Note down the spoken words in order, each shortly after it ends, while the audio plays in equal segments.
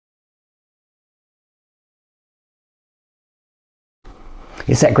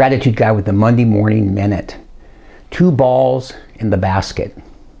It's that gratitude guy with the Monday morning minute. 2 balls in the basket.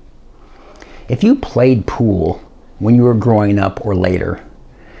 If you played pool when you were growing up or later,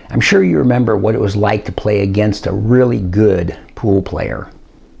 I'm sure you remember what it was like to play against a really good pool player.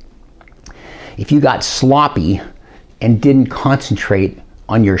 If you got sloppy and didn't concentrate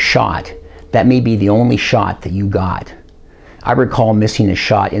on your shot, that may be the only shot that you got. I recall missing a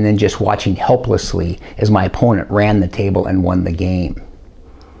shot and then just watching helplessly as my opponent ran the table and won the game.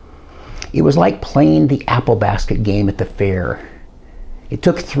 It was like playing the apple basket game at the fair. It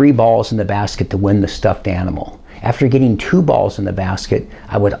took 3 balls in the basket to win the stuffed animal. After getting 2 balls in the basket,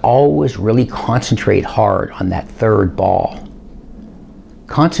 I would always really concentrate hard on that 3rd ball.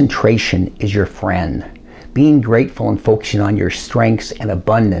 Concentration is your friend. Being grateful and focusing on your strengths and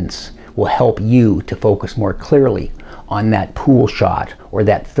abundance will help you to focus more clearly on that pool shot or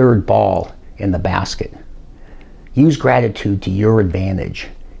that 3rd ball in the basket. Use gratitude to your advantage.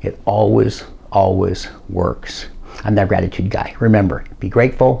 It always, always works. I'm that gratitude guy. Remember, be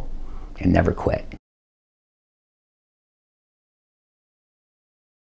grateful and never quit.